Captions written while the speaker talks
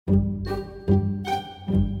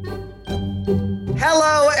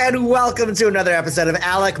and welcome to another episode of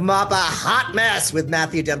Alec Mapa Hot Mess with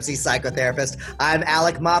Matthew Dempsey, psychotherapist. I'm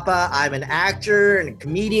Alec Mapa. I'm an actor and a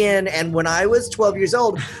comedian, and when I was 12 years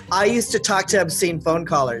old, I used to talk to obscene phone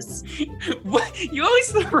callers. What? You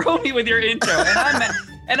always throw me with your intro,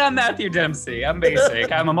 and I'm Matthew Dempsey. I'm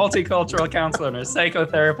basic. I'm a multicultural counselor and a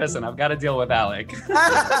psychotherapist, and I've got to deal with Alec.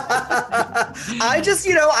 I just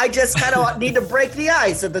kind of need to break the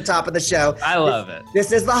ice at the top of the show. I love it.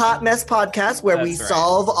 This is the Hot Mess Podcast, where we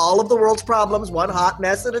solve all of the world's problems one hot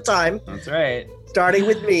mess at a time. That's right. Starting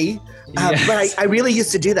with me. Yes. But I really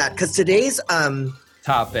used to do that because today's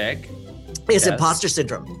topic is imposter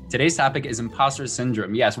syndrome. Today's topic is imposter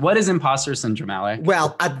syndrome. Yes. What is imposter syndrome, Alec?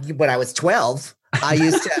 Well, when I was 12, I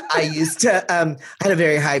had a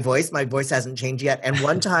very high voice. My voice hasn't changed yet. And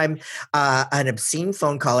one time, an obscene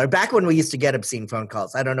phone caller, back when we used to get obscene phone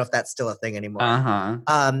calls, I don't know if that's still a thing anymore.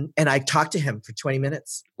 And I talked to him for 20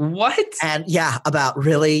 minutes. What? And yeah, about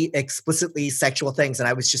really explicitly sexual things. And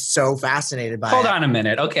I was just so fascinated by it. Hold on a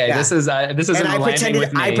minute. Okay. Yeah. This is and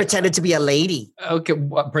I pretended to be a lady. Okay.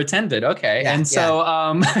 Pretended. Okay. Yeah, and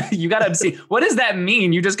so, you got obscene. What does that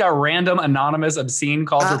mean? You just got random anonymous obscene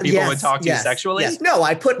calls where people would talk to you sexually? Yes. No,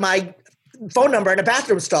 I put my phone number in a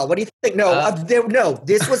bathroom stall. What do you think? No,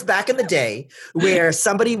 this was back in the day where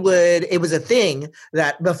somebody it was a thing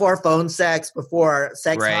that before phone sex, before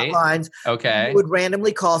sex hotlines, you would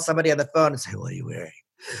randomly call somebody on the phone and say, "What are you wearing?"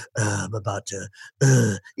 I'm about to,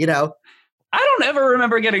 I don't ever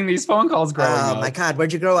remember getting these phone calls growing up. Oh my God,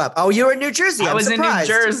 where'd you grow up? Oh, you were in New Jersey. I was surprised.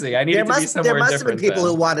 In New Jersey. I needed to be somewhere different. There must have been people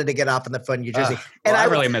who wanted to get off on the phone in New Jersey. And I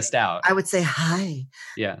really missed out. I would say, "Hi."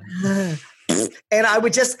 Yeah. And I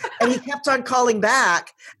would and he kept on calling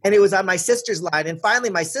back, and it was on my sister's line. And finally,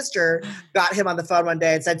 my sister got him on the phone one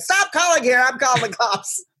day and said, "Stop calling here. I'm calling the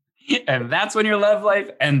cops." And that's when your love life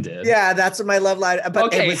ended. Yeah, that's when my love life.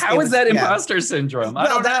 But how is that imposter syndrome? I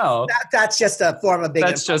don't know. That's just a form of being.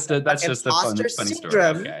 That's just a funny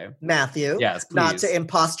syndrome, story. Okay. Matthew. Yes, please. Not to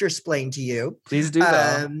imposter explain to you. Please do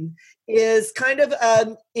that. Is kind of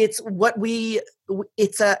it's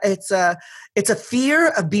a fear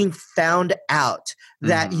of being found out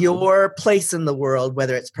that your place in the world,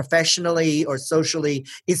 whether it's professionally or socially,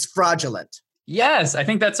 is fraudulent. Yes, I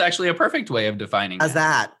think that's actually a perfect way of defining it. How's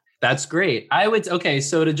that? That's great.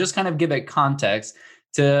 So to just kind of give it context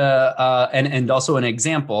and also an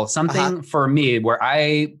example, something for me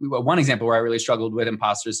one example where I really struggled with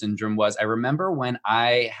imposter syndrome was I remember when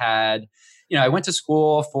I had, I went to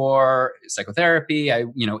school for psychotherapy. I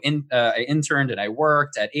interned and I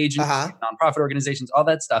worked at agencies, nonprofit organizations, all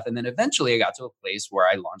that stuff. And then eventually I got to a place where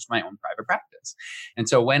I launched my own private practice. And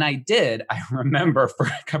so when I did, I remember for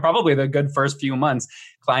probably the good first few months,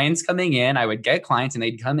 clients coming in, I would get clients and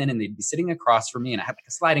they'd come in and they'd be sitting across from me. And I had like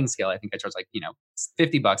a sliding scale. I think I charged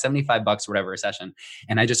 $50, $75, whatever a session.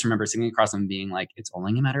 And I just remember sitting across them being like, it's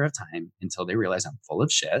only a matter of time until they realize I'm full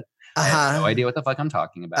of shit. I have no idea what the fuck I'm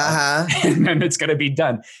talking about. And then it's going to be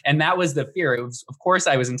done. And that was the fear. It was, of course,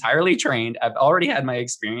 I was entirely trained. I've already had my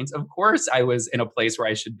experience. Of course, I was in a place where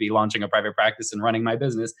I should be launching a private practice and running my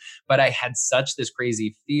business. But I had such this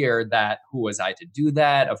crazy fear that who was I to do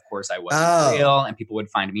that? Of course, I wasn't real and people would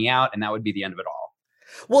find me out and that would be the end of it all.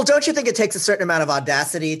 Well, don't you think it takes a certain amount of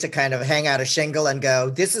audacity to kind of hang out a shingle and go,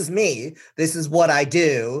 "This is me. This is what I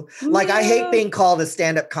do." Like, I hate being called a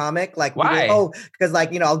stand-up comic. Like, why? Because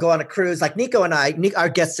I'll go on a cruise. Like Nico and I, our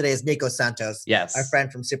guest today is Nico Santos. Yes. Our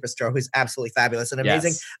friend from Superstore, who's absolutely fabulous and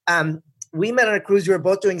amazing. Yes. We met on a cruise. We were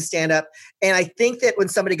both doing stand-up. And I think that when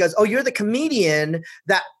somebody goes, "Oh, you're the comedian,"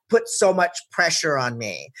 that puts so much pressure on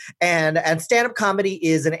me. And stand-up comedy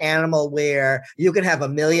is an animal where you can have a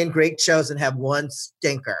million great shows and have one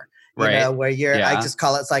stinker. Where I just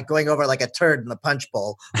call it's like going over like a turd in the punch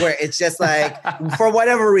bowl, where it's just like, for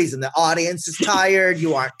whatever reason, the audience is tired,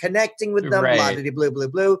 you aren't connecting with them, blah, blah, blah, blah,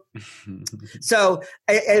 blah. So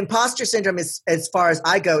imposter syndrome is, as far as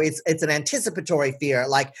I go, it's an anticipatory fear.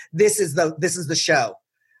 Like, this is the show.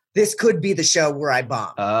 This could be the show where I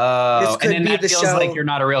bomb. Oh, and then that feels like you're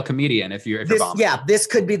not a real comedian if you're bombing. Yeah, this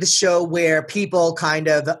could be the show where people kind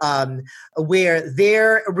of, where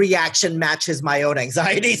their reaction matches my own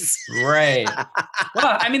anxieties. Right.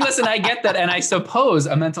 Well, I mean, listen, I get that. And I suppose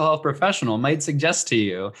a mental health professional might suggest to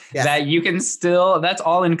you that you can still, that's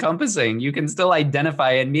all encompassing. You can still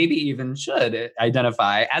identify and maybe even should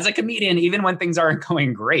identify as a comedian, even when things aren't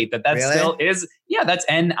going great, that really? Still is, that's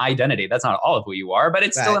an identity. That's not all of who you are, but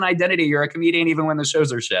it's still an identity. You're a comedian even when the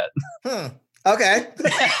shows are shit. Okay.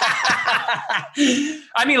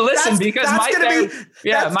 I mean, listen, because my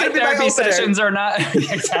therapy sessions are not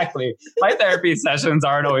exactly. My therapy sessions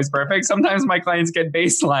aren't always perfect. Sometimes my clients get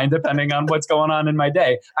baseline depending on what's going on in my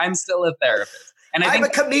day. I'm still a therapist. And I'm a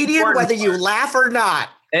comedian whether you laugh or not.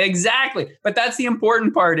 Exactly. But that's the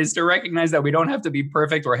important part, is to recognize that we don't have to be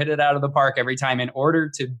perfect or hit it out of the park every time in order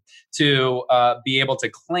to be able to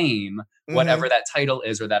claim whatever that title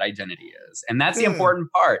is or that identity is. And that's the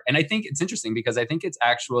important part. And I think it's interesting because I think it's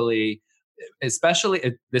actually,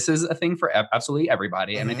 especially, this is a thing for absolutely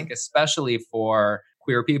everybody. And I think especially for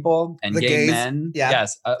queer people and The gay gays. men. Yeah.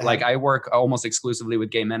 Yes. Like I work almost exclusively with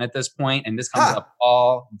gay men at this point, and this comes up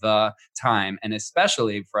all the time. And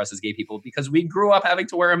especially for us as gay people, because we grew up having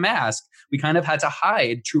to wear a mask, we kind of had to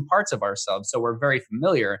hide true parts of ourselves. So we're very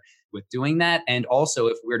familiar with doing that. And also,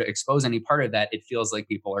 if we're to expose any part of that, it feels like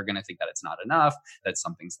people are going to think that it's not enough, that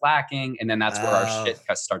something's lacking. And then that's where our shit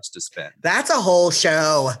starts to spin. That's a whole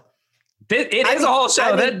show. It is a whole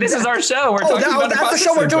show. This is our show. We're talking about that's the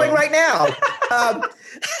show we're doing right now.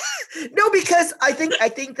 No, because I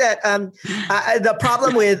think that the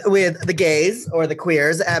problem with the gays or the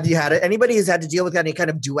queers, have you had it? Anybody who's had to deal with any kind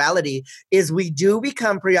of duality, is we do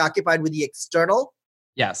become preoccupied with the external.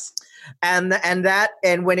 Yes. And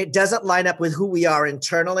when it doesn't line up with who we are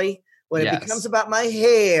internally, when it becomes about my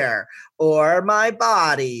hair or my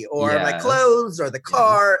body or my clothes or the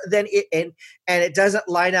car, then it doesn't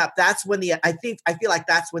line up. That's when I feel like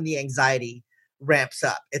that's when the anxiety ramps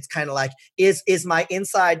up. It's kind of like, is my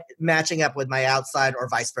inside matching up with my outside or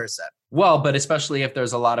vice versa? Well, but especially if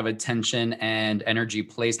there's a lot of attention and energy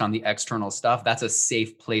placed on the external stuff, that's a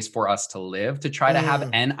safe place for us to live, to try to have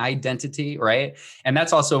an identity, right? And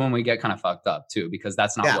that's also when we get kind of fucked up too, because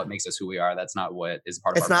that's not what makes us who we are. That's not what is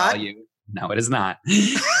part of our value. No, it is not.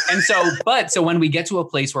 And so when we get to a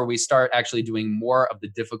place where we start actually doing more of the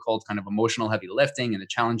difficult kind of emotional heavy lifting and the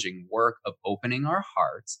challenging work of opening our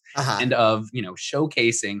hearts and of,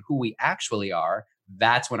 showcasing who we actually are,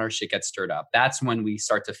 that's when our shit gets stirred up. That's when we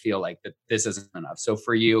start to feel like that this isn't enough. So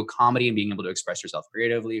for you, comedy and being able to express yourself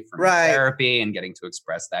creatively, for me, therapy and getting to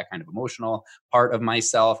express that kind of emotional part of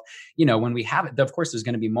myself, when we have it, of course, there's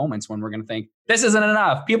going to be moments when we're going to think, this isn't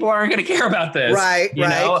enough. People aren't going to care about this.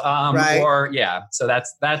 So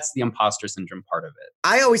that's the imposter syndrome part of it.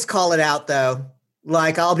 I always call it out though.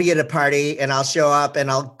 Like I'll be at a party and I'll show up and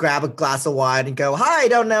I'll grab a glass of wine and go, hi, I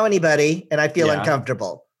don't know anybody. And I feel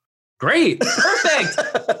uncomfortable. Great. Perfect.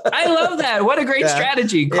 I love that. What a great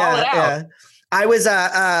strategy. Call it out. Yeah. I was,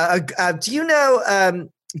 do you know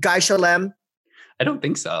Guy Shalem? I don't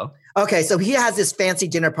think so. Okay, so he has this fancy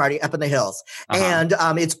dinner party up in the hills, and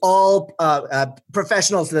it's all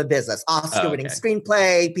professionals in the business, Oscar-winning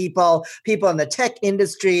screenplay people in the tech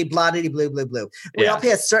industry, blah, blah, blah, blah, blah. We all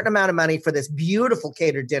pay a certain amount of money for this beautiful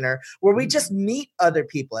catered dinner where we just meet other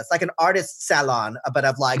people. It's like an artist salon, but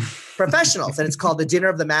of like professionals, and it's called the Dinner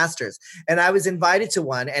of the Masters. And I was invited to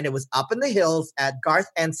one, and it was up in the hills at Garth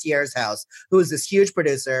Nsier's house, who is this huge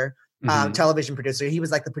producer. Television producer. He was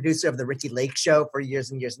like the producer of the Ricky Lake Show for years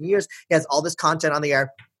and years and years. He has all this content on the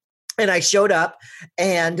air. And I showed up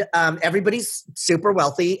and everybody's super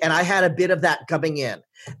wealthy. And I had a bit of that coming in.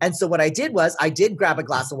 And so what I did was I did grab a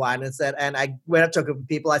glass of wine and I went up to a group of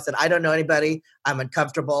people. I said, I don't know anybody. I'm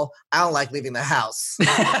uncomfortable. I don't like leaving the house.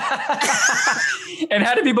 And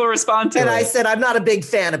how did people respond to it? And I said, I'm not a big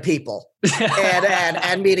fan of people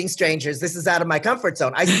and meeting strangers. This is out of my comfort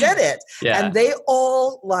zone. I said it. And they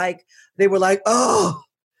all they were like, oh,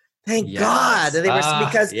 thank God. And they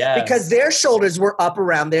were because their shoulders were up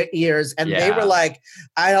around their ears and they were like,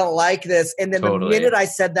 I don't like this. And then the minute I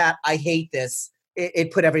said that, I hate this,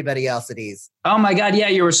 it put everybody else at ease. Oh my God. Yeah.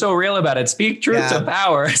 You were so real about it. Speak truth to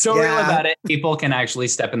power. So real about it. People can actually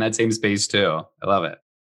step in that same space too. I love it.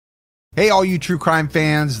 Hey, all you true crime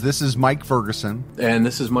fans, this is Mike Ferguson. And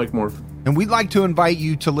this is Mike Morphy. And we'd like to invite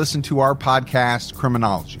you to listen to our podcast,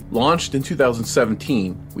 Criminology. Launched in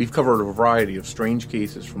 2017, we've covered a variety of strange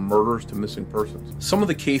cases from murders to missing persons. Some of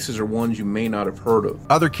the cases are ones you may not have heard of.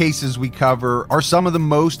 Other cases we cover are some of the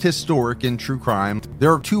most historic in true crime.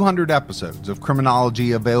 There are 200 episodes of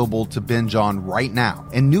Criminology available to binge on right now,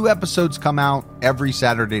 and new episodes come out every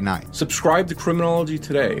Saturday night. Subscribe to Criminology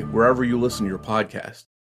today, wherever you listen to your podcast.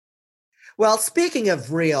 Well, speaking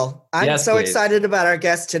of real, I'm so excited about our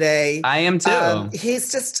guest today. I am too.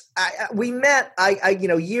 He's just, we met,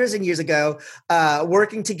 years and years ago,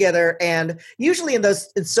 working together. And usually in those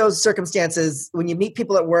circumstances, when you meet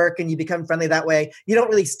people at work and you become friendly that way, you don't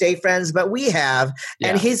really stay friends, but we have. Yeah.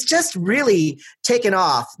 And he's just really taken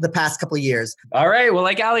off the past couple of years. All right. Well,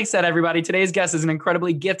 like Alex said, everybody, today's guest is an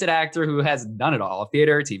incredibly gifted actor who has done it all: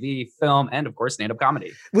 theater, TV, film, and of course, stand-up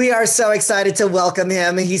comedy. We are so excited to welcome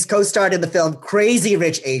him. He's co-starred in the film Crazy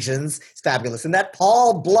Rich Asians. It's fabulous. And that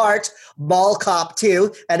Paul Blart, Mall Cop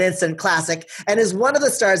 2, and an instant classic, and is one of the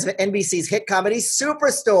stars of NBC's hit comedy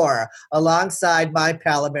Superstore, alongside my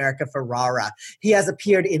pal America Ferrara. He has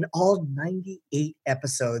appeared in all 98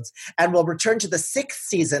 episodes and will return to the 6th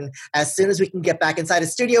season as soon as we can get back inside a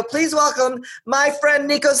studio. Please welcome my friend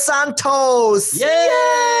Nico Santos. Yay!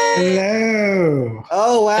 Hello.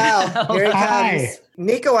 Oh, wow. Here he comes. Hi.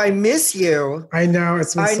 Nico, I miss you. I know,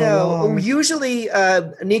 it's been so long. Usually,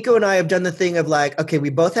 Nico and I have done the thing of like, okay, we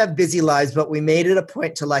both have busy lives, but we made it a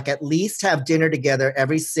point to like at least have dinner together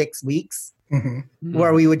every 6 weeks,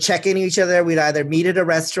 where we would check in each other. We'd either meet at a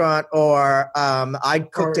restaurant or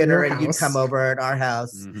I'd cook dinner and you'd come over at our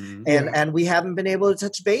house. And we haven't been able to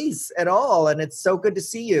touch base at all. And it's so good to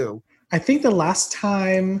see you. I think the last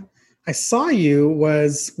time I saw you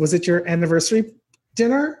was it your anniversary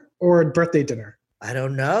dinner or birthday dinner? I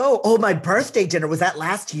don't know. Oh, my birthday dinner. Was that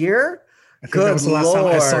last year? I think that was the last time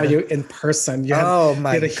I saw you in person. You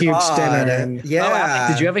had a huge dinner. And, yeah.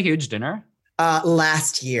 Did you have a huge dinner?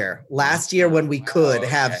 Last year when we could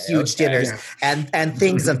have huge dinners and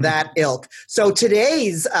things of that ilk. So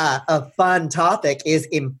today's a fun topic is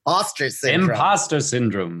imposter syndrome. Imposter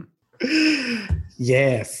syndrome.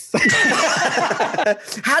 Yes.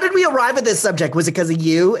 How did we arrive at this subject? Was it because of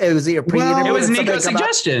you? It was your Well, it was Nico's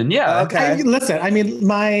suggestion. Yeah. Okay. Listen, I mean,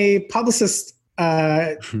 my publicist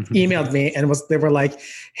emailed me and they were like,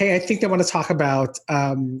 hey, I think they want to talk about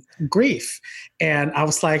grief. And I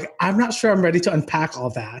was like, I'm not sure I'm ready to unpack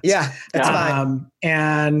all that. Yeah, that's fine.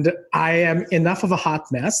 And I am enough of a hot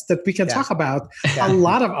mess that we can talk about a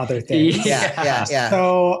lot of other things. Yeah.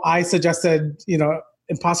 So I suggested,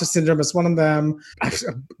 imposter syndrome is one of them.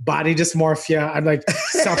 Body dysmorphia. I'm like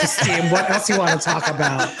self-esteem. What else do you want to talk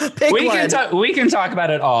about? We can talk about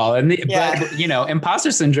it all. But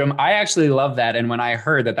imposter syndrome, I actually love that. And when I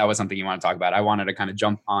heard that was something you want to talk about, I wanted to kind of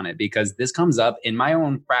jump on it because this comes up in my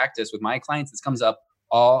own practice with my clients. This comes up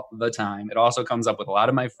all the time. It also comes up with a lot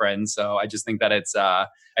of my friends. So I just think that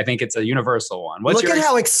I think it's a universal one. Look at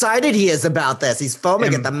how excited he is about this. He's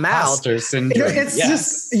foaming at the mouth. Imposter syndrome. It's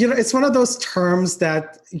just, it's one of those terms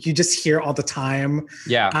that you just hear all the time.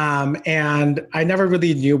 Yeah. And I never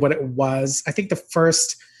really knew what it was. I think the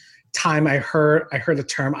first time I heard the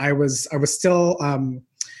term, I was still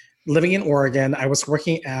living in Oregon. I was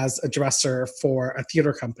working as a dresser for a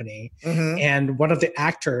theater company. And one of the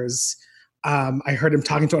actors, I heard him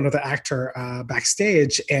talking to another actor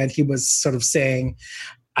backstage, and he was sort of saying,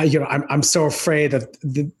 I'm so afraid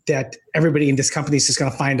that everybody in this company is just going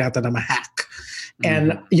to find out that I'm a hack.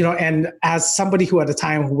 And, and as somebody who at the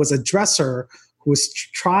time who was a dresser, who was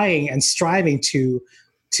trying and striving to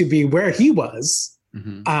be where he was,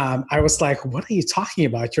 I was like, what are you talking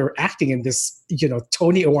about? You're acting in this,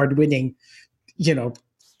 Tony Award winning,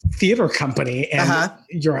 theater company and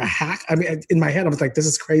you're a hack. I mean, in my head, I was like, this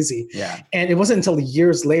is crazy. Yeah. And it wasn't until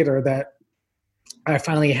years later that I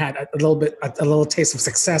finally had a little taste of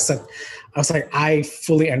success that I was like, I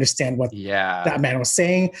fully understand what that man was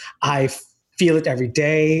saying. I feel it every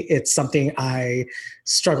day. It's something I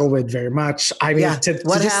struggle with very much. I mean,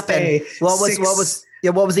 what happened? What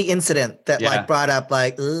was the incident that brought up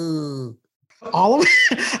ooh? All of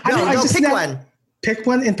it. Pick one. Pick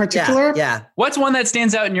one in particular? Yeah. What's one that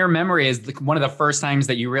stands out in your memory as one of the first times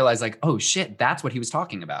that you realized oh shit, that's what he was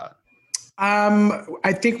talking about?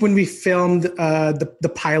 I think when we filmed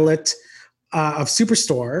the pilot of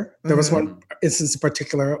Superstore, there was one instance in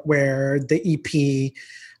particular where the EP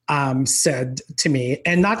said to me,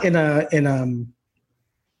 and not in a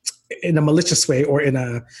malicious way or in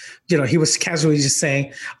a, he was casually just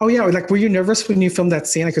saying, oh yeah, like, were you nervous when you filmed that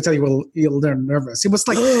scene? I could tell you were a little nervous. It was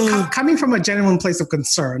like coming from a genuine place of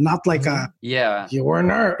concern, not like you were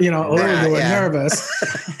nervous.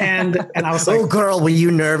 And I was like, oh girl, were you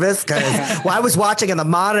nervous? Because I was watching in the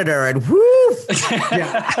monitor and whoo.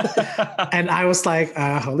 And I was like,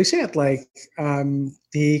 holy shit, like,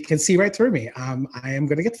 he can see right through me. I am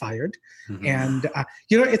going to get fired. And,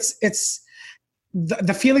 it's,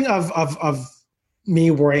 the feeling of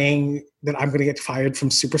me worrying that I'm going to get fired from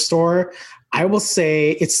Superstore, I will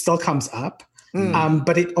say it still comes up,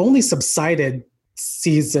 but it only subsided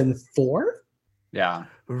season 4. Yeah.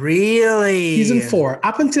 Really? Season 4.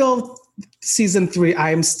 Up until season 3,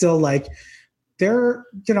 I'm still like,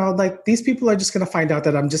 these people are just going to find out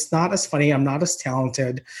that I'm just not as funny. I'm not as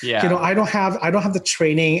talented. Yeah. I don't have the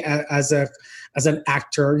training as an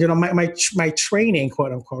actor. My training,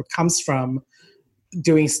 quote unquote, comes from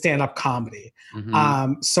doing stand-up comedy.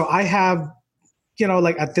 So I have,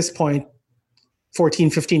 at this point, 14,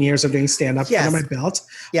 15 years of doing stand-up under my belt.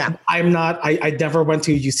 Yeah. I never went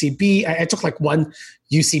to UCB. I took like one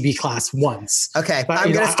UCB class once. Okay. But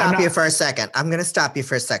I'm going to stop you for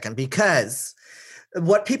a second. Because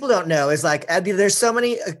what people don't know is like, there's so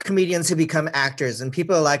many comedians who become actors and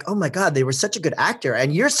people are like, oh my God, they were such a good actor.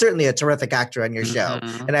 And you're certainly a terrific actor on your show.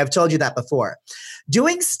 And I've told you that before.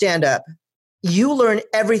 Doing stand-up, you learn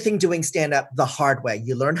everything doing stand-up the hard way.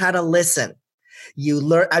 You learn how to listen. You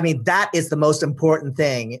learn, I mean, that is the most important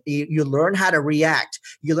thing. You learn how to react.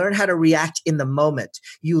 You learn how to react in the moment.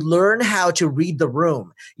 You learn how to read the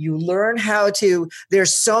room. You learn how to,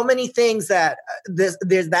 there's so many things that there's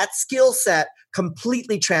that skill set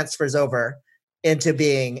completely transfers over into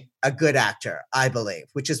being a good actor, I believe,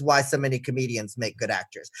 which is why so many comedians make good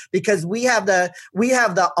actors, because we have the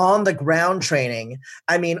on the ground training.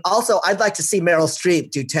 I mean, also, I'd like to see Meryl Streep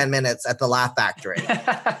do 10 minutes at the Laugh Factory.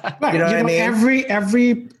 Right. You know what I mean?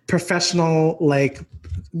 Every professional, like,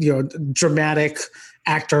 dramatic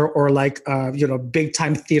actor or like, big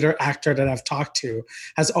time theater actor that I've talked to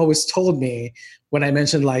has always told me, when I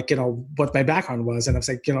mentioned like, what my background was, and I was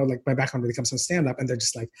like, like my background really comes from stand-up, and they're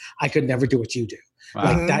just like, I could never do what you do. Wow.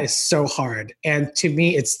 Like that is so hard. And to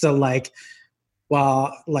me, it's still like,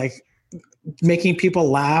 well, like making people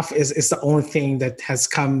laugh is the only thing that has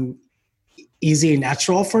come easy and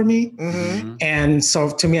natural for me. Mm-hmm. And so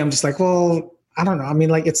to me, I'm just like, well, I don't know. I mean,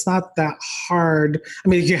 like, it's not that hard. I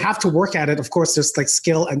mean, you have to work at it. Of course, there's like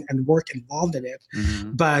skill and work involved in it,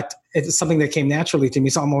 but it's something that came naturally to me.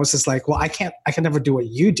 So I'm always just like, well, I can never do what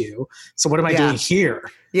you do. So what am I doing here?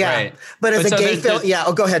 Yeah. Right. But as a gay film,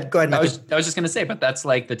 go ahead. I was just going to say, but that's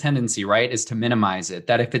like the tendency, right? Is to minimize it.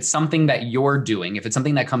 That if it's something that you're doing, if it's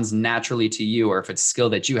something that comes naturally to you, or if it's a skill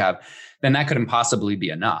that you have, then that couldn't possibly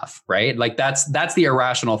be enough, right? Like that's the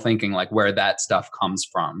irrational thinking, like where that stuff comes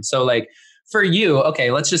from. So like, for you,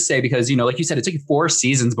 okay, let's just say, because, like you said, it took you 4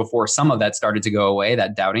 seasons before some of that started to go away,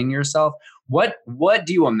 that doubting yourself. What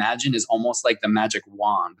do you imagine is almost like the magic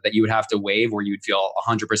wand that you would have to wave where you'd feel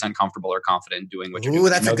 100% comfortable or confident doing what you're doing? Ooh,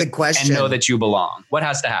 that's a good question. And know that you belong. What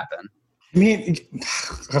has to happen? I mean,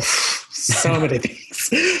 so many things.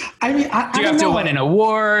 I mean, do you have to win an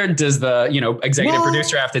award? Does the, executive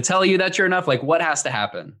producer have to tell you that you're enough? Like, what has to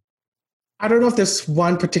happen? I don't know if there's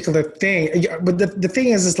one particular thing, but the thing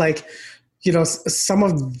is like, some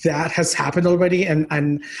of that has happened already.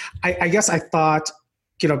 And I guess I thought,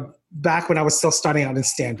 back when I was still starting out in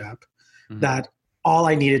stand-up, that all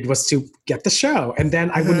I needed was to get the show. And then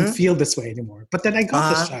I wouldn't feel this way anymore. But then I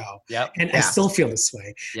got the show. And I still feel this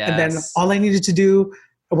way. Yes. And then all I needed to do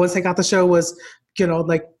once I got the show was,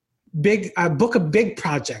 book a big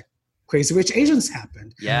project. Crazy Rich Asians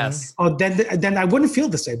happened. Yes. Oh, then I wouldn't feel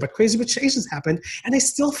this way, but Crazy Rich Asians happened, and I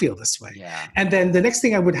still feel this way. Yeah. And then the next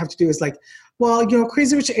thing I would have to do is like, well,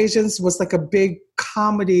 Crazy Rich Asians was like a big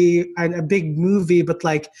comedy and a big movie, but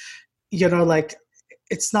like, like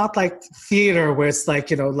it's not like theater where it's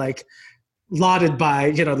like, like lauded by,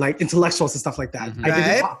 like intellectuals and stuff like that.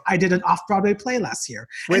 I did an off-Broadway play last year.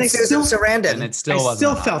 With Susan Sarandon. And it still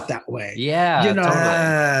felt that way. Yeah.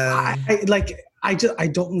 Totally. I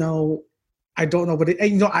don't know. I don't know what it,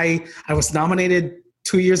 I was nominated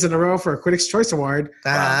 2 years in a row for a Critics' Choice Award,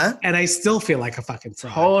 and I still feel like a fucking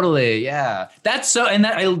fraud. Totally, yeah. That's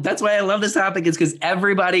that's why I love this topic, is because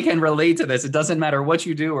everybody can relate to this. It doesn't matter what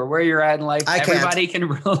you do or where you're at in life. Everybody can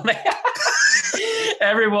relate.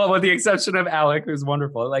 Everyone, with the exception of Alec, who's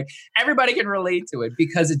wonderful. Like, everybody can relate to it,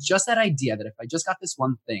 because it's just that idea that if I just got this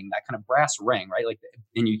one thing, that kind of brass ring, right? Like,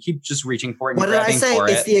 and you keep just reaching for it. What did I say?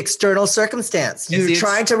 It's the external circumstance. You're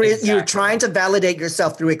trying to validate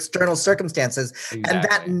yourself through external circumstances, and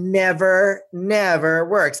that never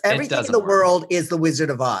works. Everything in the world is the Wizard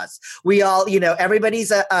of Oz. We all, everybody's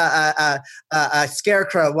a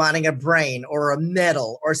scarecrow wanting a brain or a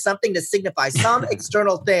medal or something to signify some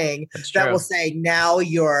external thing that will say, now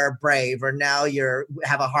you're brave, or now you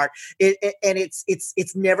have a heart. And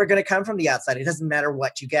it's never going to come from the outside. It doesn't matter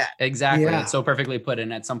what you get. Exactly. Yeah. It's so perfectly put.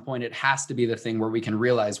 And at some point it has to be the thing where we can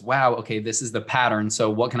realize, wow, okay, this is the pattern. So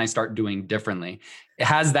what can I start doing differently?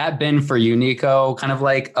 Has that been for you, Nico, kind of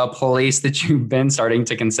like a place that you've been starting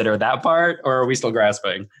to consider that part, or are we still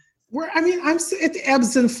grasping? It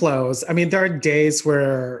ebbs and flows. I mean, there are days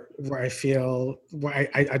where I feel,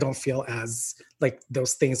 I don't feel as like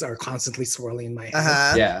those things are constantly swirling in my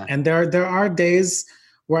head. Yeah. And there are days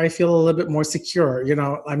where I feel a little bit more secure.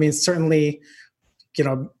 I mean, certainly,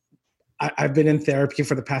 I've been in therapy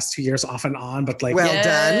for the past 2 years off and on, but like, well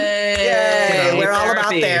done. Yay. We're all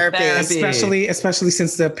about therapy. Especially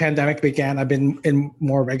since the pandemic began, I've been in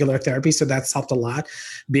more regular therapy. So that's helped a lot.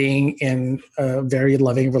 Being in a very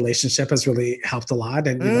loving relationship has really helped a lot.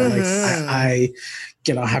 And, I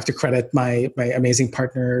have to credit my amazing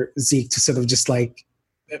partner, Zeke, to sort of just like,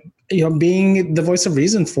 being the voice of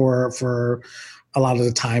reason for a lot of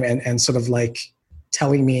the time, and sort of like,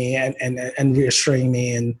 telling me and reassuring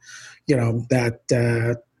me, and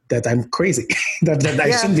that I'm crazy, that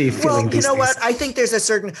I shouldn't be feeling these you know things. what? I think there's a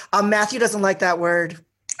certain Matthew doesn't like that word.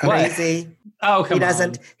 Crazy. Oh, come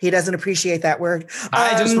on. He doesn't appreciate that word.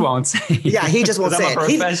 I just won't say it. Yeah, he just won't say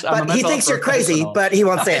it. He thinks you're crazy, but he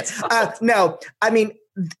won't say it. No, I mean,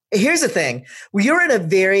 here's the thing. You're in a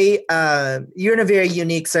very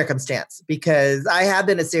unique circumstance, because I have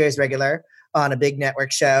been a series regular on a big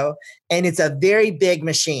network show, and it's a very big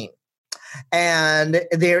machine. And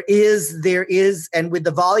there is, and with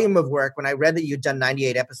the volume of work, when I read that you'd done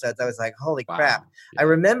 98 episodes, I was like, holy crap. Yeah. I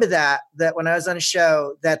remember that when I was on a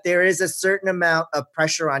show, that there is a certain amount of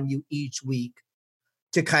pressure on you each week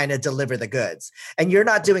to kind of deliver the goods. And you're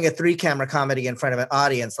not doing a 3-camera comedy in front of an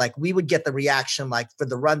audience. Like, we would get the reaction, like, for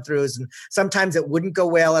the run-throughs, and sometimes it wouldn't go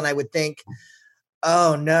well. And I would think,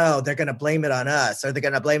 oh no, they're going to blame it on us, or they're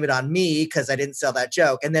going to blame it on me because I didn't sell that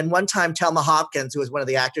joke. And then one time, Thelma Hopkins, who was one of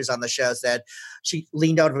the actors on the show, said, she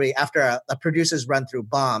leaned over to me after a producer's run through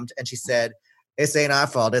bombed, and she said, "This ain't our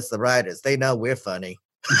fault, it's the writers. They know we're funny."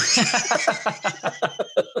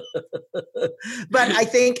 But I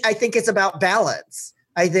think it's about balance.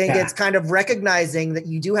 I think it's kind of recognizing that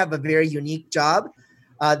you do have a very unique job.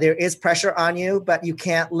 There is pressure on you, but you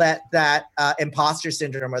can't let that imposter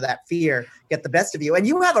syndrome or that fear get the best of you. And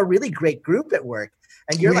you have a really great group at work.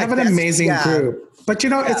 And we have an amazing group. But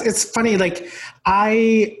it's funny. Like,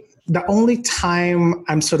 the only time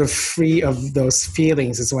I'm sort of free of those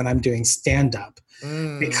feelings is when I'm doing stand-up,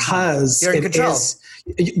 because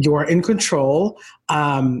you're in control.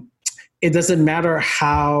 It doesn't matter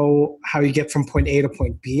how you get from point A to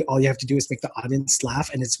point B. All you have to do is make the audience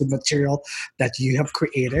laugh, and it's with material that you have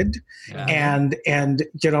created. Yeah. And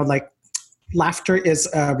like, laughter is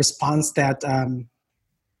a response that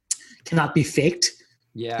cannot be faked.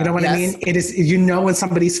 Yeah. You know what I mean? It is, when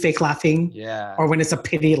somebody's fake laughing, or when it's a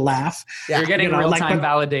pity laugh. Yeah. You're getting real-time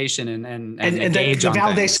validation and the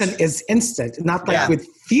validation is instant, not like with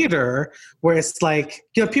theater, where it's like,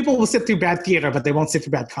 people will sit through bad theater, but they won't sit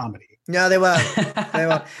through bad comedy. No, they won't. They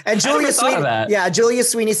won't. And Julia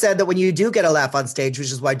Sweeney said that when you do get a laugh on stage,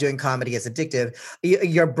 which is why doing comedy is addictive,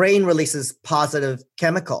 your brain releases positive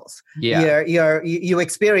chemicals. Yeah. You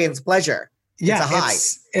experience pleasure. Yeah. It's a high.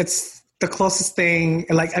 It's the closest thing.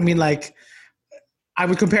 Like, I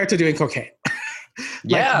would compare it to doing cocaine.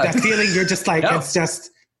 That feeling, you're just like, it's just.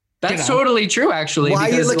 That's totally true, actually. Why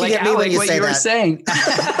are you looking at me when you say that? Were saying.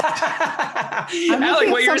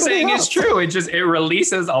 Alec, what you're saying is true. It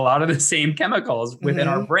releases a lot of the same chemicals within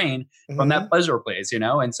our brain from that pleasure place,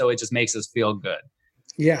 and so it just makes us feel good.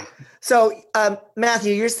 Yeah. So,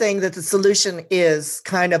 Matthew, you're saying that the solution is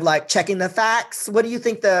kind of like checking the facts. What do you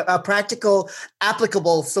think the practical,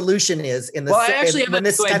 applicable solution is in this when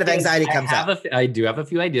this kind of anxiety comes up? I do have a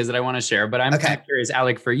few ideas that I want to share, but I'm kind of curious,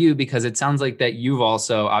 Alec, for you, because it sounds like that you've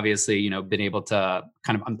also obviously, been able to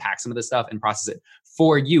kind of unpack some of this stuff and process it.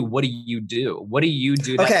 For you, what do you do? What do you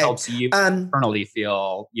do that helps you internally feel,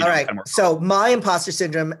 all right. Kind of so my imposter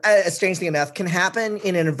syndrome, strangely enough, can happen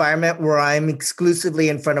in an environment where I'm exclusively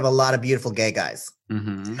in front of a lot of beautiful gay guys.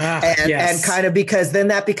 Mm-hmm. And kind of, because then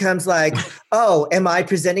that becomes like, oh, am I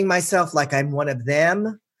presenting myself like I'm one of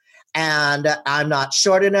them? And I'm not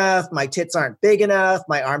short enough. My tits aren't big enough.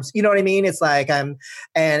 My arms, you know what I mean? It's like I'm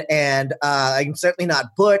certainly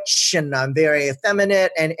not butch, and I'm very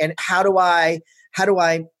effeminate. And how do I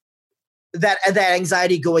that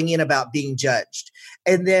anxiety going in about being judged?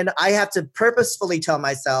 And then I have to purposefully tell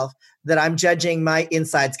myself that I'm judging my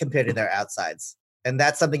insides compared to their outsides. And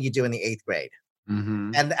that's something you do in the 8th grade.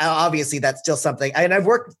 Mm-hmm. And obviously that's still something, and I've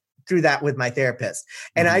worked through that with my therapist.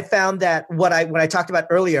 And I found that when I talked about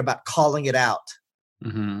earlier about calling it out,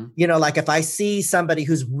 like if I see somebody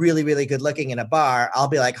who's really, really good looking in a bar, I'll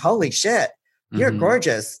be like, holy shit, you're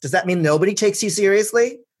gorgeous. Does that mean nobody takes you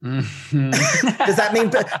seriously? Does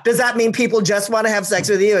that mean people just want to have sex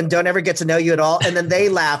with you and don't ever get to know you at all? And then they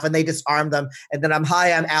laugh and they disarm them. And then I'm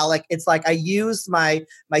Alec. It's like I use my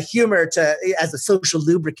humor as a social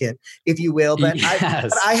lubricant, if you will. But,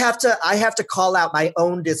 yes. I have to call out my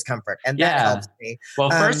own discomfort, and that helps me. Well,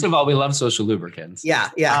 first of all, we love social lubricants. Yeah.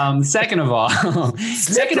 Second of all,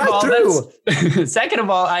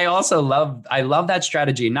 I also love that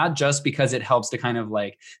strategy, not just because it helps to kind of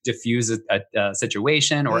like diffuse a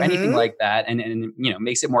situation or anything like that, and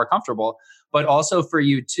makes it more comfortable, but also for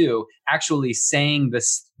you too, actually saying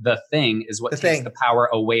the thing is what takes the power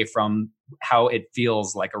away from how it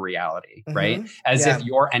feels like a reality, right? As if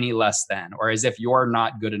you're any less than, or as if you're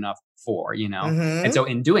not good enough for, And so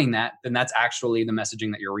in doing that, then that's actually the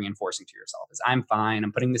messaging that you're reinforcing to yourself is I'm fine.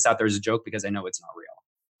 I'm putting this out there as a joke because I know it's not real.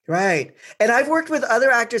 Right. And I've worked with other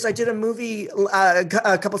actors. I did a movie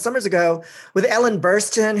a couple summers ago with Ellen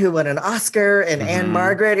Burstyn, who won an Oscar, and Anne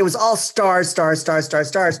Margaret. It was all stars.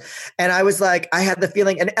 And I was like, I had the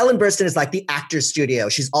feeling, and Ellen Burstyn is like the actor's studio.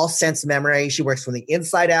 She's all sense memory. She works from the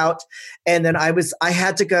inside out. And then I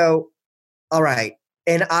had to go, all right.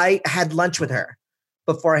 And I had lunch with her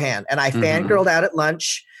beforehand, and I fangirled out at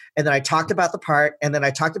lunch. And then I talked about the part, and then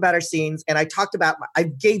I talked about our scenes, and I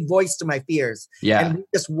gave voice to my fears. Yeah. And we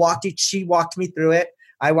just she walked me through it.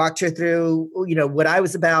 I walked her through, what I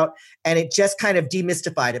was about, and it just kind of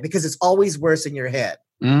demystified it, because it's always worse in your head.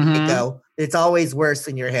 Nico. It's always worse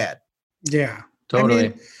in your head. Yeah.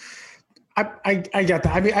 Totally. I get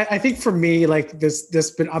that. I mean, I think for me, like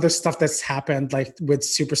there's been other stuff that's happened, like with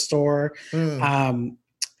Superstore,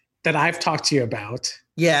 that I've talked to you about.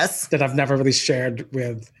 Yes. That I've never really shared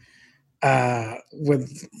with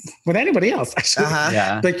anybody else, actually.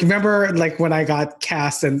 Yeah. Like, remember, like when I got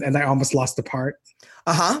cast and I almost lost the part.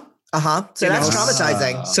 So that's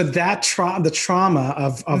traumatizing. So that the trauma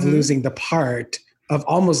of losing the part, of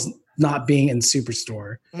almost not being in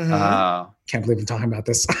Superstore. Can't believe I'm talking about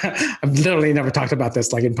this. I've literally never talked about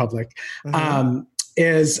this like in public.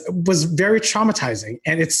 Was very traumatizing.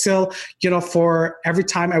 And it's still, for every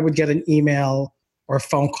time I would get an email or a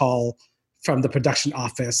phone call from the production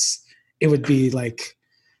office, it would be like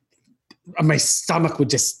my stomach would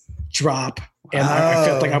just drop. And I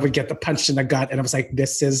felt like I would get the punch in the gut. And I was like,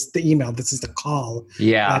 this is the email. This is the call.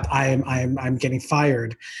 Yeah. That I'm getting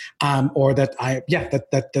fired. Or that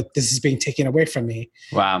that this is being taken away from me.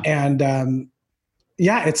 Wow. And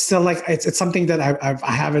it's still like, it's something that I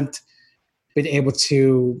haven't been able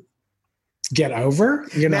to get over,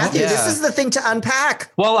 Matthew, this is the thing to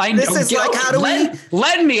unpack. Well, I know. This is like, how do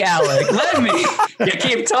let me, Alec, let me. You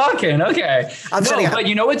keep talking. Okay. But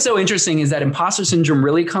what's so interesting is that imposter syndrome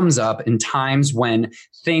really comes up in times when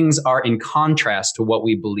things are in contrast to what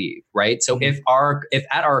we believe, right? So if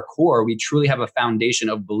at our core, we truly have a foundation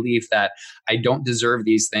of belief that I don't deserve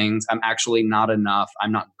these things, I'm actually not enough,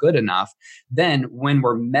 I'm not good enough, then when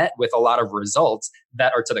we're met with a lot of results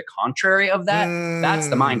that are to the contrary of that, that's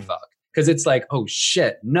the mind fuck. Because it's like, oh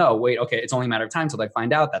shit, no, wait, okay, it's only a matter of time till I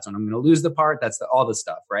find out. That's when I'm going to lose the part. That's all the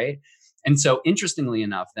stuff, right? And so interestingly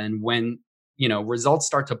enough, then when, results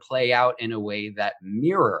start to play out in a way that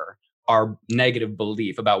mirror our negative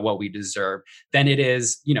belief about what we deserve, then it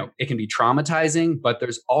is, it can be traumatizing, but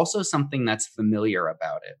there's also something that's familiar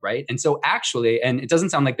about it, right? And so actually, and it doesn't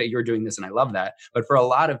sound like that you're doing this, and I love that, but for a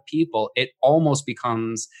lot of people, it almost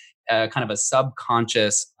becomes kind of a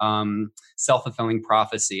subconscious self-fulfilling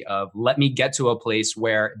prophecy of, let me get to a place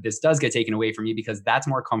where this does get taken away from me, because that's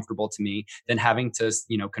more comfortable to me than having to,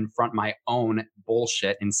 confront my own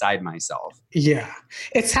bullshit inside myself. Yeah.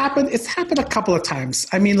 It's happened a couple of times.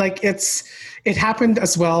 I mean, like it happened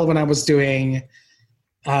as well when I was doing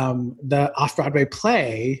the off-Broadway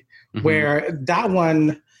play, where that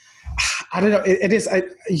one, I don't know,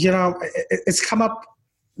 it's come up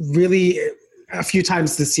really a few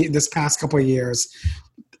times this past couple of years.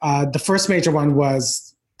 The first major one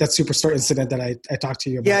was that Superstore incident that I talked to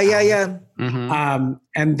you about. Yeah.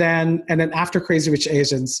 And then after Crazy Rich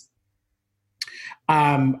Asians,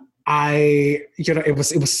 it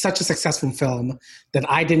was such a successful film that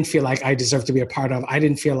I didn't feel like I deserved to be a part of. I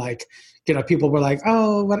didn't feel like, people were like,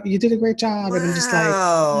 oh, you did a great job. And I'm just like,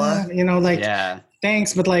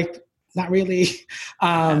 thanks, but like, not really.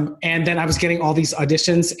 And then I was getting all these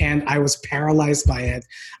auditions and I was paralyzed by it.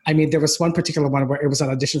 I mean, there was one particular one where it was an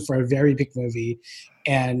audition for a very big movie,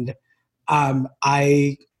 and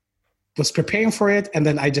I was preparing for it, and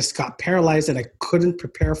then I just got paralyzed and I couldn't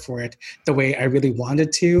prepare for it the way I really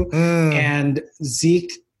wanted to. And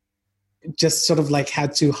Zeke just sort of like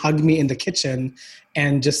had to hug me in the kitchen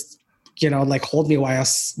and just, like hold me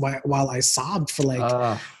while I sobbed for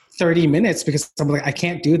like 30 minutes, because I'm like, I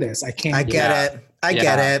can't do this. I can't do it. I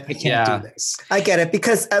get it. I can't do this. I get it,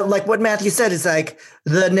 because like what Matthew said is like,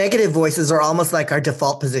 the negative voices are almost like our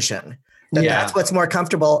default position. That's what's more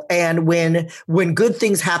comfortable. And when good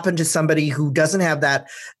things happen to somebody who doesn't have that,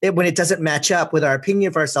 when it doesn't match up with our opinion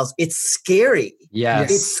of ourselves, it's scary.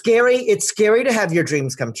 Yes. It's scary. It's scary to have your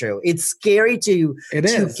dreams come true. It's scary to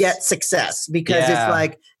get success, because it's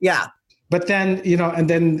like, But then, and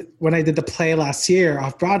then when I did the play last year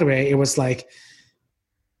off Broadway, it was like,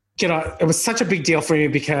 it was such a big deal for me,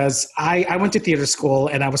 because I went to theater school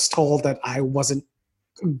and I was told that I wasn't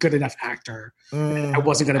a good enough actor. I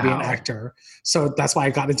wasn't going to be an actor. So that's why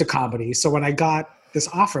I got into comedy. So when I got this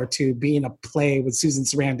offer to be in a play with Susan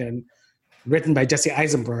Sarandon written by Jesse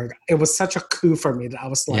Eisenberg, it was such a coup for me that I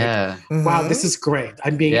was like, Mm-hmm. wow, this is great.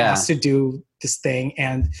 I'm being asked to do this thing.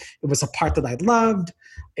 And it was a part that I loved.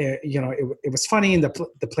 It was funny, and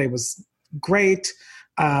the play was great.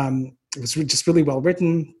 It was just really well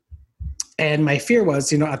written. And my fear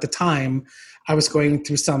was, at the time, I was going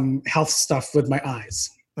through some health stuff with my eyes.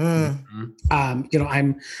 Mm-hmm.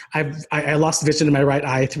 I lost vision in my right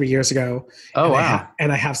eye 3 years ago. Oh, wow.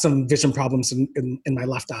 And I have some vision problems in my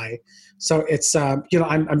left eye. So it's,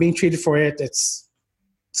 I'm being treated for it. It's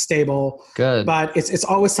stable. Good. But it's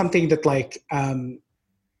always something that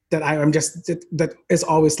that is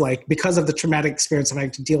always like, because of the traumatic experience of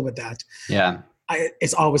having to deal with that. Yeah.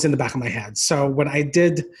 It's always in the back of my head. So when I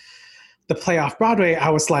did the play off Broadway, I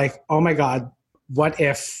was like, oh my God, what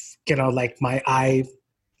if, my eye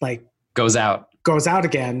goes out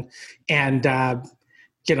again, and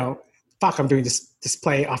fuck, I'm doing this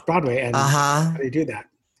play off Broadway, and how do you do that?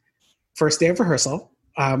 First day of rehearsal,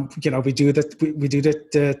 we do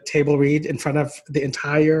the table read in front of the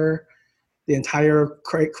entire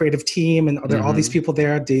creative team, and there are all these people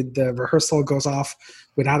there. The rehearsal goes off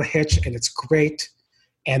without a hitch, and it's great.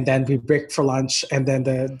 And then we break for lunch, and then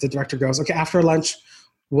the director goes, okay, after lunch,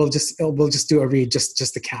 we'll just do a read,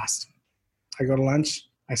 just the cast. I go to lunch.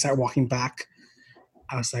 I start walking back.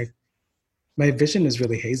 I was like, my vision is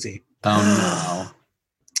really hazy. Oh no.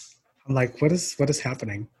 I'm like, what is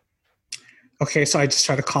happening? Okay, so I just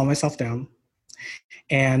try to calm myself down,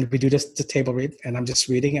 and we do the table read, and I'm just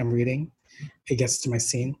reading. It gets to my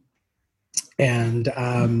scene, and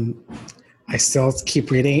I still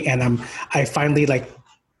keep reading, and I finally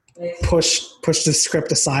push the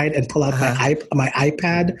script aside and pull out my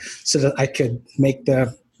iPad so that I could make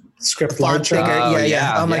the script larger.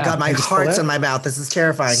 Oh my God, my heart's in my mouth. This is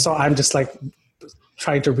terrifying. So I'm just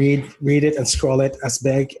trying to read it and scroll it as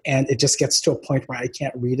big, and it just gets to a point where I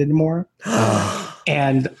can't read anymore.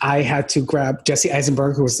 And I had to grab Jesse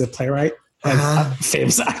Eisenberg, who was the playwright and a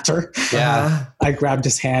famous actor. I grabbed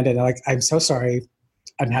his hand and I'm so sorry.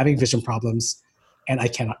 I'm having vision problems and I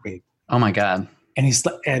cannot read. Oh my God. And he's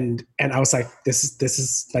and I was like, this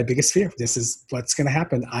is my biggest fear. This is what's going to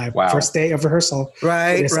happen. First day of rehearsal.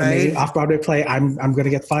 Right. Off-Broadway play. I'm going to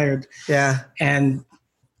get fired. Yeah. And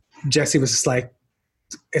Jesse was just like,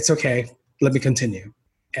 it's okay. Let me continue.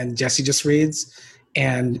 And Jesse just reads,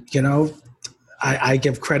 and I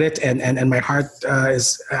give credit, and my heart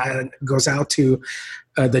goes out to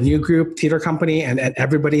the new group theater company and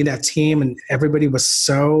everybody in that team, and everybody was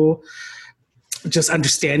so just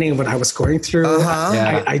understanding of what I was going through.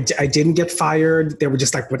 I didn't get fired. They were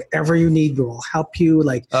just like, whatever you need, we will help you.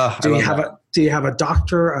 Do you have a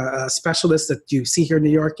doctor, a specialist that you see here in New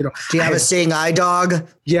York? Do you have a seeing eye dog?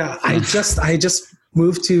 Yeah, I just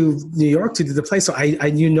moved to New York to do the play, so I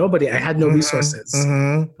knew nobody. I had no resources.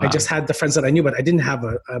 Wow. I just had the friends that I knew, but I didn't have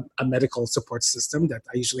a medical support system that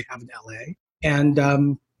I usually have in LA.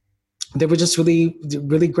 And they were just really,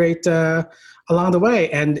 really great along the way.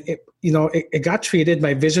 And it got treated.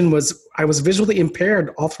 I was visually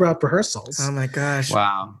impaired all throughout rehearsals. Oh my gosh!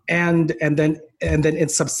 Wow. And then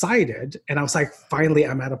it subsided, and I was like, finally,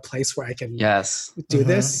 I'm at a place where I can do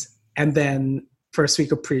this. And then first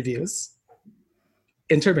week of previews,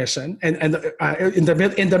 intermission, and in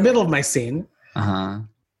the middle of my scene,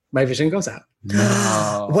 my vision goes out.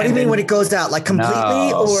 No. What do you mean when it goes out? Like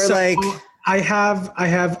completely, or I have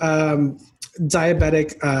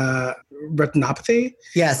diabetic retinopathy.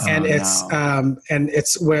 Yes, and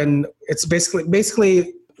it's when it's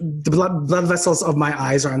basically the blood vessels of my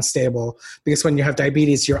eyes are unstable, because when you have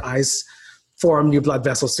diabetes, your eyes form new blood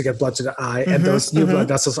vessels to get blood to the eye, and those new blood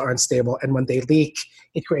vessels are unstable, and when they leak,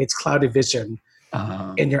 it creates cloudy vision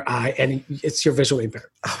in your eye, and it's your visual impaired.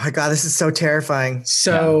 Oh my God, this is so terrifying.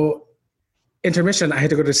 So intermission, I had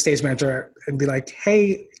to go to the stage manager and be like,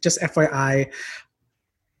 hey, just FYI,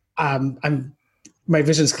 my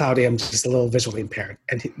vision's cloudy. I'm just a little visually impaired.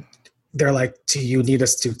 And they're like, do you need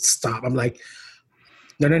us to stop? I'm like,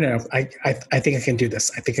 no. I think I can do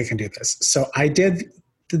this. So I did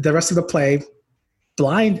the rest of the play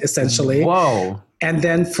blind, essentially. Whoa. And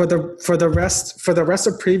then for the rest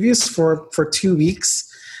of previews for 2 weeks,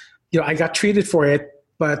 I got treated for it.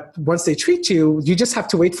 But once they treat you, you just have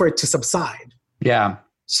to wait for it to subside. Yeah.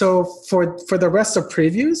 So for the rest of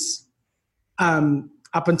previews,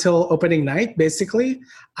 up until opening night, basically,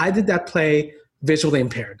 I did that play visually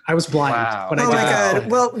impaired. I was blind when I did that.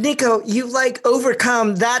 God. Well, Nico, you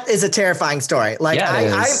overcome. That is a terrifying story.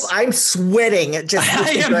 I'm sweating. I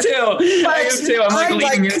am too. I'm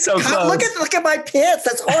leaving you so close. Look at my pits.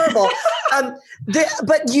 That's horrible.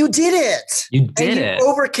 But you did it. You overcame it. You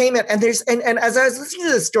overcame it. And as I was listening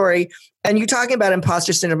to the story, And you're talking about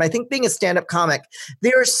imposter syndrome. I think being a stand-up comic,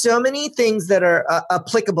 there are so many things that are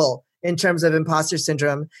applicable in terms of imposter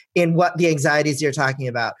syndrome in what the anxieties you're talking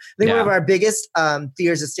about. I think one of our biggest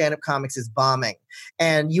fears of stand-up comics is bombing.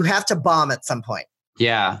 And you have to bomb at some point.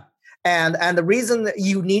 Yeah. And the reason that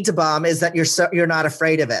you need to bomb is that you're not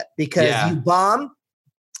afraid of it, because you bomb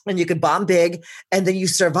and you can bomb big and then you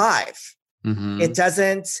survive. Mm-hmm. It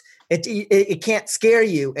doesn't, it can't scare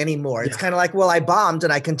you anymore. It's kind of like, well, I bombed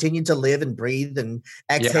and I continued to live and breathe and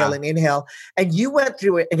exhale and inhale. And you went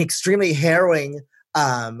through an extremely harrowing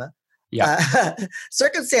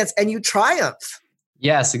circumstance and you triumph.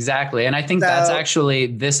 Yes, exactly. And I think that's actually,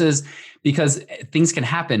 this is because things can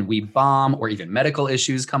happen. We bomb, or even medical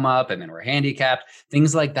issues come up and then we're handicapped.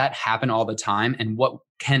 Things like that happen all the time. And what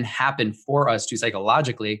can happen for us too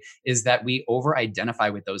psychologically is that we over-identify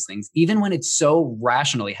with those things, even when it's so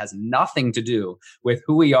rationally has nothing to do with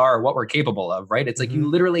who we are or what we're capable of, right? It's like you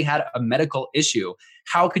literally had a medical issue.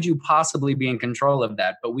 How could you possibly be in control of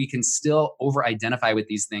that? But we can still over-identify with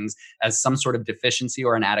these things as some sort of deficiency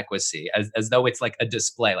or inadequacy, as though it's like a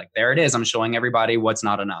display. Like, there it is. I'm showing everybody what's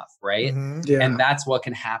not enough, right? And that's what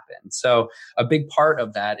can happen. So a big part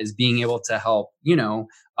of that is being able to help,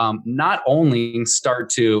 not only start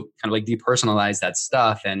to kind of like depersonalize that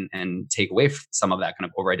stuff and take away some of that kind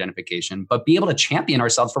of over-identification, but be able to champion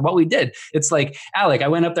ourselves for what we did. It's like, Alec, I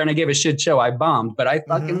went up there and I gave a shit show. I bombed, but I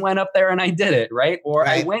fucking went up there and I did it, right? Or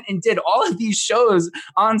I went and did all of these shows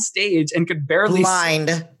on stage and could barely blind.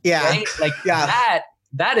 Right? Like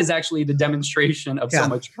that is actually the demonstration of so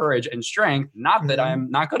much courage and strength. Not that I'm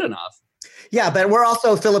not good enough. Yeah, but we're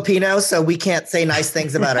also Filipino, so we can't say nice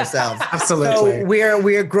things about ourselves. Absolutely. So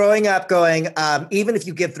we're growing up going, even if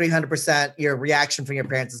you give 300%, your reaction from your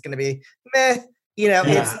parents is going to be meh.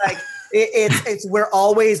 It's like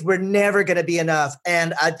we're never going to be enough.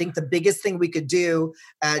 And I think the biggest thing we could do,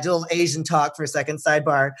 a little Asian talk for a second,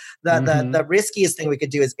 sidebar, the riskiest thing we could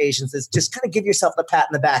do as Asians is just kind of give yourself the pat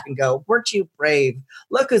in the back and go, weren't you brave?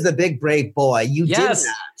 Look who's a big, brave boy. You did that.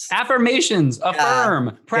 Affirmations,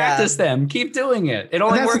 affirm, practice them, keep doing it. It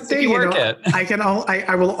only works if you work it.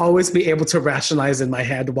 I will always be able to rationalize in my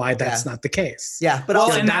head why that's not the case. Yeah, but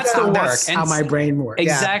also that's the work. That's how my brain works.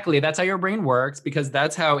 Exactly. That's how your brain works, because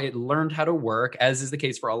that's how it learned how to work, as is the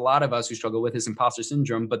case for a lot of us who struggle with this imposter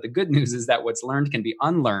syndrome. But the good news is that what's learned can be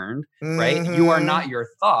unlearned, right? You are not your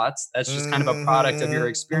thoughts. That's just kind of a product of your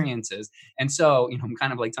experiences. And so, I'm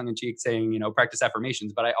kind of like tongue in cheek saying, practice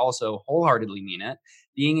affirmations, but I also wholeheartedly mean it.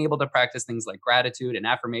 Being able to practice things like gratitude and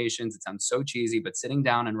affirmations, it sounds so cheesy, but sitting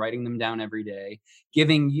down and writing them down every day,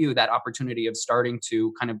 giving you that opportunity of starting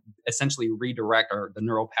to kind of essentially redirect the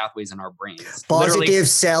neural pathways in our brains. Positive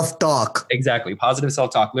self-talk. Exactly. Positive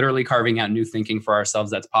self-talk, literally carving out new thinking for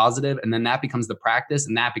ourselves that's positive. And then that becomes the practice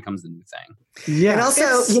and that becomes the new thing. Yeah. And also,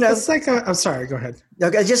 it's like I'm sorry, go ahead.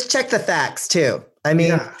 Okay, just check the facts too. I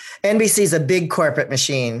mean, NBC's a big corporate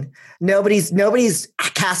machine. Nobody's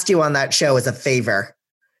cast you on that show as a favor.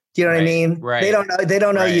 Do you know what I mean? Right. They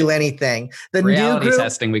don't owe you anything. The reality new group,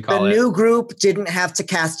 testing, we call the it. new group didn't have to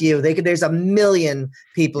cast you. There's a million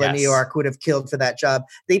people in New York who would have killed for that job.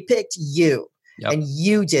 They picked you, and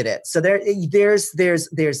you did it. So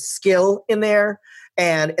there's skill in there,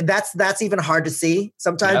 and that's even hard to see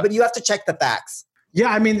sometimes. But you have to check the facts. Yeah,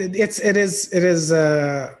 I mean, it is.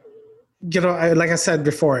 Like I said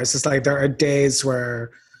before, it's just like there are days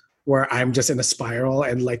where I'm just in a spiral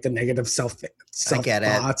and like the negative self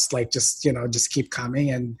thoughts like just keep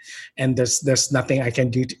coming and there's nothing I can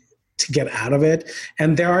do to get out of it.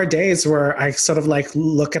 And there are days where I sort of like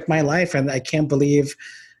look at my life and I can't believe,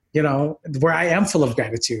 where I am full of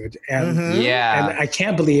gratitude and and I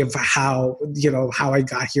can't believe how I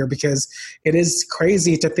got here, because it is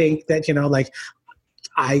crazy to think that,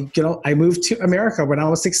 I moved to America when I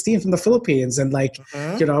was 16 from the Philippines, and I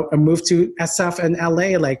moved to SF and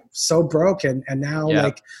LA, like so broke. And now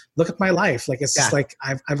like, look at my life. Like, it's just like,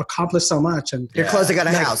 I've accomplished so much, and you're closing on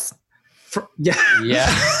a house.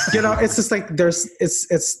 It's just like,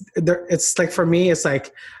 it's like, for me, it's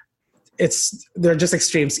like, they're just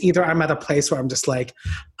extremes. Either I'm at a place where I'm just like,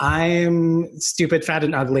 I'm stupid, fat,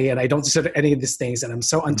 and ugly, and I don't deserve any of these things, and I'm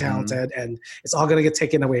so untalented, and it's all going to get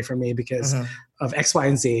taken away from me because of X, Y,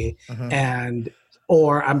 and Z.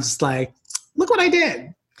 Or I'm just like, look what I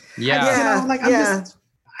did.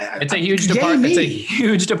 It's a huge It's a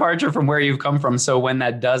huge departure from where you've come from. So when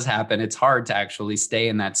that does happen, it's hard to actually stay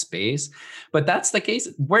in that space. But that's the case.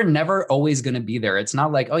 We're never always going to be there. It's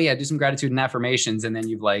not like, oh yeah, do some gratitude and affirmations, and then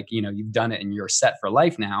you've you've done it and you're set for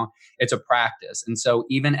life now. It's a practice. And so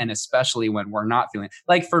even and especially when we're not feeling,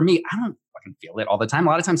 like for me, I don't fucking feel it all the time. A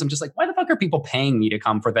lot of times I'm just like, why the fuck are people paying me to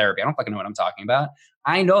come for therapy? I don't fucking know what I'm talking about.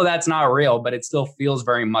 I know that's not real, but it still feels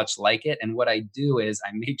very much like it. And what I do is I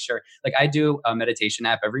make sure, like I do a meditation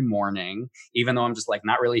app every morning, even though I'm just like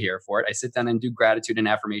not really here for it. I sit down and do gratitude and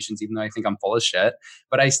affirmations, even though I think I'm full of shit,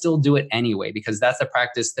 but I still do it anyway, because that's a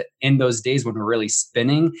practice that in those days when we're really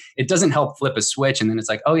spinning, it doesn't help flip a switch. And then it's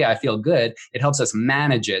like, oh yeah, I feel good. It helps us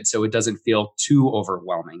manage it so it doesn't feel too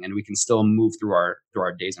overwhelming and we can still move through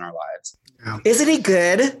our days and our lives. Yeah. Isn't he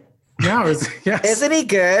good? No, yes. Isn't he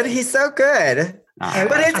good? He's so good.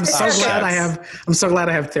 But I'm so glad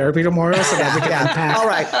I have therapy tomorrow, so that we can unpack. All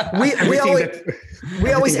right,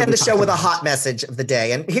 we always end the show with a hot message of the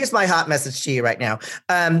day, and here's my hot message to you right now.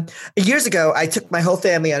 Years ago, I took my whole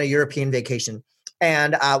family on a European vacation,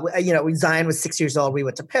 and Zion was 6 years old. We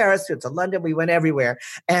went to Paris, we went to London, we went everywhere,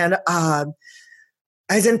 and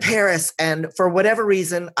I was in Paris, and for whatever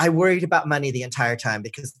reason, I worried about money the entire time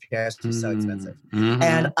because Paris was so expensive. Mm-hmm.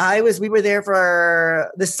 And we were there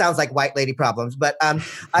for, this sounds like white lady problems, but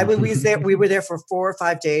we were there for 4 or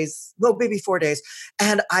 5 days, well, maybe 4 days.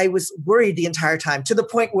 And I was worried the entire time to the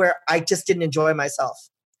point where I just didn't enjoy myself.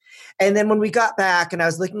 And then when we got back and I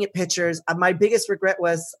was looking at pictures, my biggest regret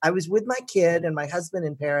was I was with my kid and my husband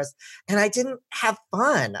in Paris, and I didn't have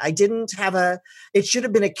fun. It should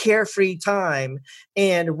have been a carefree time.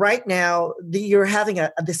 And right now you're having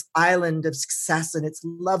this island of success, and it's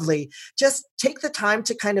lovely. Just take the time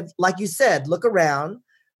to kind of, like you said, look around,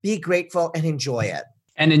 be grateful, and enjoy it.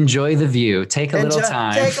 And enjoy the view. Take a little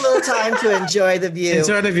time. Take a little time to enjoy the view.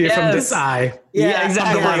 Enjoy the view from this eye. Yeah,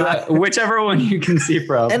 exactly. Whichever one you can see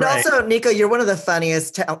from. And also, Nico, you're one of the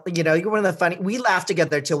funniest. You're one of the funny. We laugh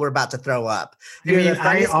together till we're about to throw up. You're the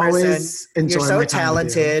funniest person. You're so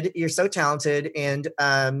talented. You're so talented, and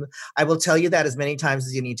I will tell you that as many times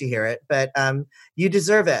as you need to hear it. But you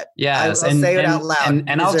deserve it. Yes, I'll say it out loud.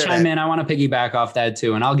 And I'll chime in. I want to piggyback off that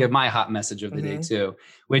too, and I'll give my hot message of the day too,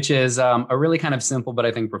 which is a really kind of simple but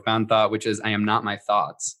I think profound thought, which is I am not my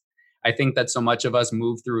thoughts. I think that so much of us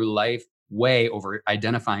move through life way over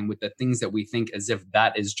identifying with the things that we think as if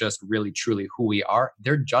that is just really truly who we are.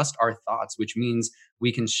 They're just our thoughts, which means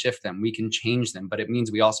we can shift them, we can change them, but it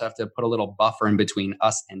means we also have to put a little buffer in between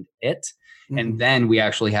us and it. Mm-hmm. And then we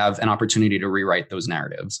actually have an opportunity to rewrite those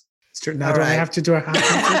narratives. Now, do I have to do a hot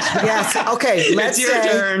message? Yes. Okay. Let's your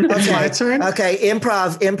turn. Okay. It's my turn. Okay.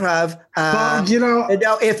 Improv.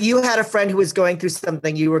 Well, if you had a friend who was going through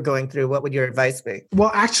something you were going through, what would your advice be? Well,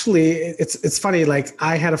 actually, it's funny. Like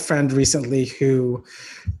I had a friend recently who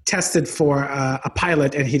tested for a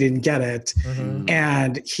pilot and he didn't get it,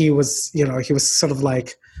 and he was sort of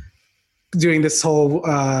like doing this whole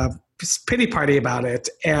pity party about it,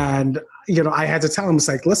 and I had to tell him, it's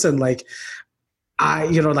like, listen, like.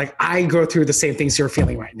 I go through the same things you're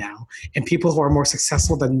feeling right now, and people who are more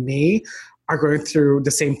successful than me are going through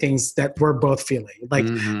the same things that we're both feeling. Like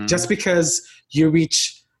just because you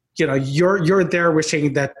reach, you're there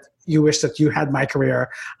wishing that you wish that you had my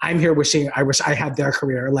career. I'm here wishing I wish I had their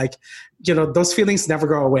career. Like, those feelings never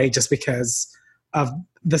go away just because of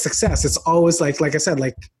the success. It's always like I said,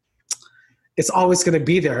 like, it's always going to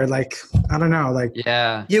be there. Like, I don't know, like,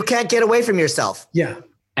 yeah, you can't get away from yourself. Yeah.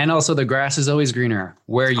 And also the grass is always greener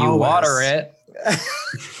where you water it.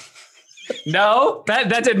 No,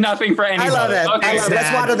 that did nothing for anybody. I love it. Okay.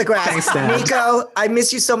 Let's water the grass. Thanks, Dad. Nico, I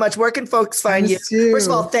miss you so much. Where can folks find you? First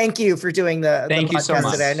of all, thank you for doing the podcast so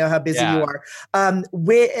much today. I know how busy you are.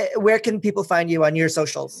 Where can people find you on your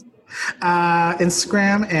socials?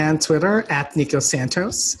 Instagram and Twitter at Nico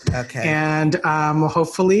Santos. Okay. And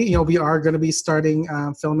hopefully, we are going to be starting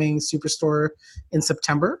filming Superstore in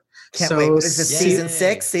September. Can't wait. Is this season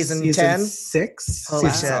 6, season 10? Season 6. Holy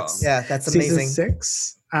shit. Yeah, that's amazing. Season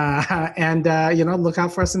 6. And look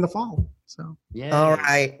out for us in the fall. So, all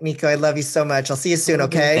right, Nico, I love you so much. I'll see you soon.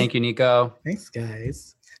 Okay. Thank you, Nico. Thanks,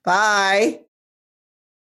 guys. Bye.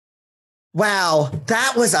 Wow,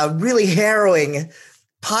 that was a really harrowing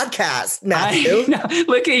podcast, Matthew.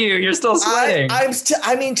 Look at you. You're still sweating.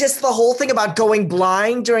 Just the whole thing about going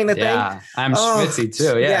blind during the thing. Yeah, I'm schwitzy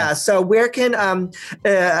too. Yeah. So where can,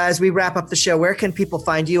 as we wrap up the show, where can people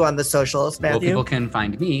find you on the socials, Matthew? Well, people can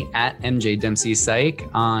find me at MJ Dempsey Psych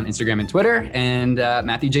on Instagram and Twitter, and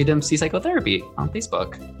Matthew J. Dempsey Psychotherapy on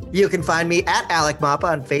Facebook. You can find me at Alec Mapa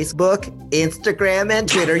on Facebook, Instagram, and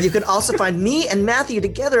Twitter. You can also find me and Matthew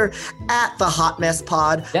together at The Hot Mess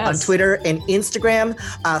Pod on Twitter and Instagram.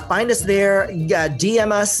 Find us there,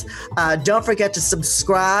 DM us. Don't forget to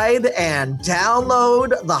subscribe and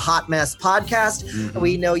download the Hot Mess Podcast. Mm-hmm.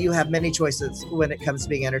 We know you have many choices when it comes to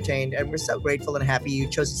being entertained, and we're so grateful and happy you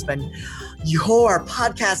chose to spend your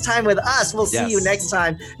podcast time with us. We'll see you next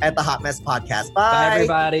time at the Hot Mess Podcast. Bye. Bye,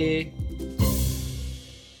 everybody.